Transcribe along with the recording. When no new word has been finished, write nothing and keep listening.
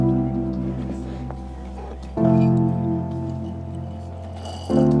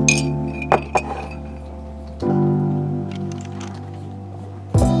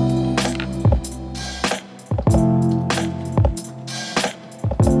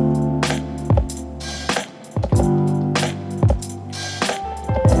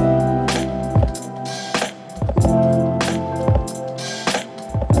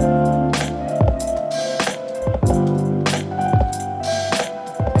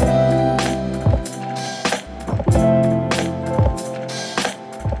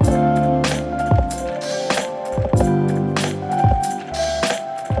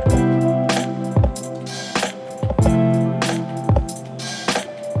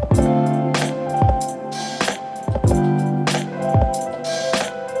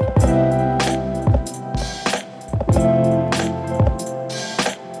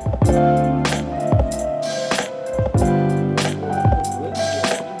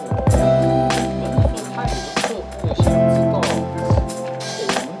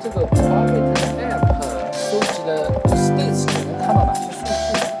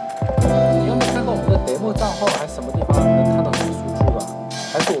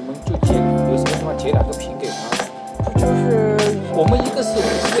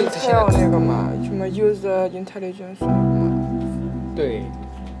个嘛，什么 user intelligence 那个嘛。对，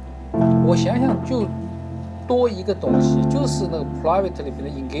我想想就多一个东西，就是那个 private 里边的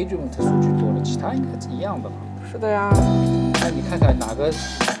engagement 数据多了，其他应该是一样的吧？是的呀。那你看看哪个，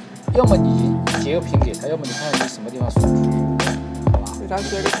要么你截个屏给他，要么你看看你什么地方数据，好吧？给他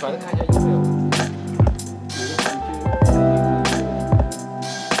截个屏。反正看一下有没有。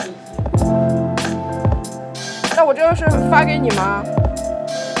那我这个是发给你吗？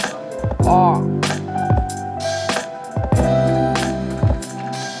哦。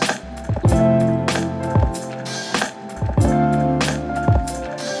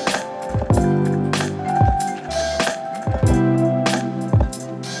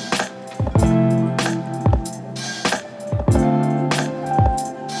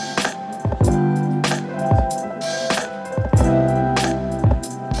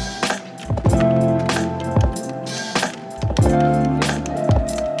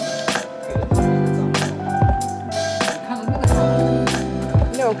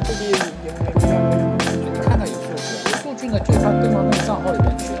估计也没你看看有数据，有数据呢，就他登到那个账号里面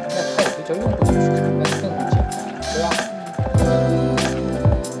去，那他也可以叫用户进去看，那更简单，对吧？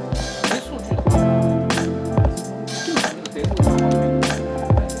没数据的话，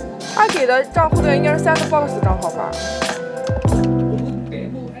他给的账户的应该是 Sandbox 账号吧？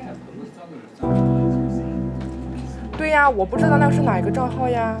对呀，我不知道那是哪一个账号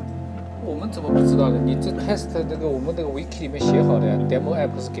呀。我们怎么不知道的？你这 test 那个我们那个 wiki 里面写好的呀 ，demo app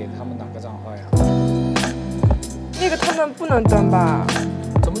是给他们哪个账号呀？那个他们不能登吧？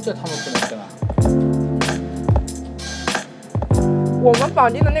怎么叫他们不能登啊？我们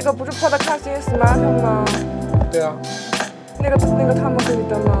绑定的那个不是 Podcast in Smart 吗？对啊。那个他们可以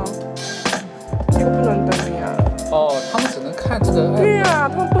登吗？那个不能登的呀。哦，他们只能看这个。对呀，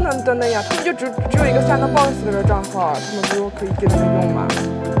他们不能登的呀，他们就只有一个 Sandbox 的账号，他们不可以给他们用吗？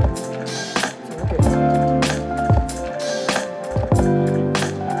怎么给他们？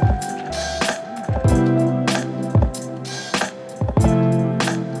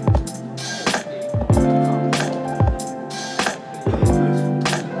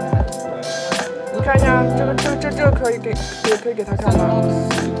你看一下，这个可以给他看吗？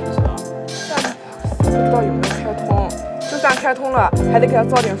不知道有没有开通，就算开通了，还得给他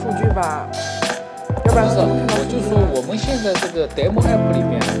造点数据吧，要不然不是，我就说我们现在这个 demo app 里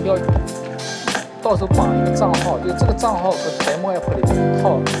面要到时候绑一个账号，就这个账号和 demo app 里面一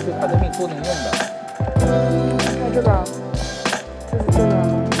套，对 admin 都能用的。看这个，就是这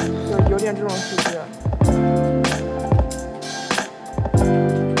个，有点这种数据。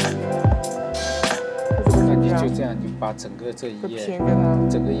那你就这样，你把整个这一页，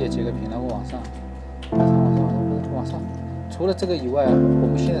整个页截个屏，然后往上。除了这个以外，我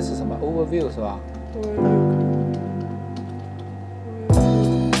们现在是什么 overview 是吧？这个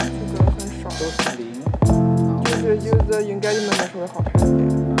很少。都是零。就是 user engagement 稍微好看一点。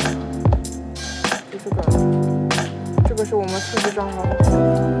就这个是我们数据账号的话，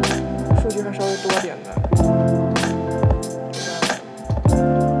数据还稍微多点的。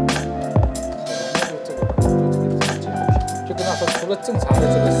就跟他说，除了正常的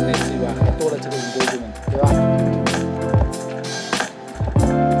这个 stage 以外，还多了这个 engagement，对吧？